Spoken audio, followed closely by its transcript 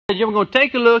We're going to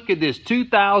take a look at this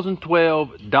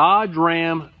 2012 Dodge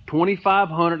Ram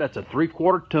 2500. That's a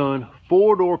 3/4 ton,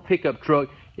 4-door pickup truck.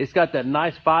 It's got that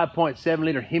nice 5.7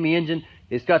 liter Hemi engine.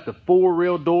 It's got the 4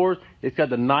 rear doors. It's got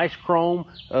the nice chrome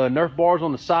Nerf bars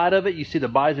on the side of it. You see the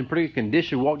body's in pretty good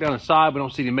condition. Walk down the side, we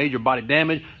don't see any major body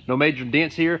damage. No major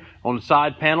dents here on the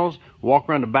side panels. Walk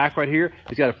around the back right here.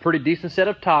 It's got a pretty decent set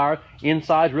of tires.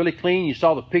 Inside's really clean. You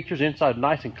saw the pictures. Inside's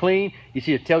nice and clean. You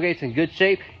see the tailgate's in good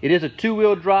shape. It is a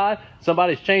 2-wheel drive.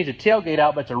 Somebody's changed the tailgate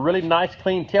out, but it's a really nice,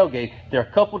 clean tailgate. There are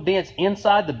a couple dents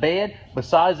inside the bed.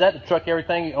 Besides that, the truck,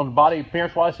 everything on the body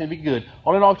appearance-wise, is going to be good.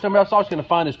 Only auction number else I was going to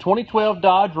find is 2012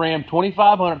 Dodge Ram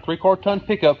 2500 3/4 ton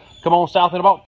pickup. Come on south in about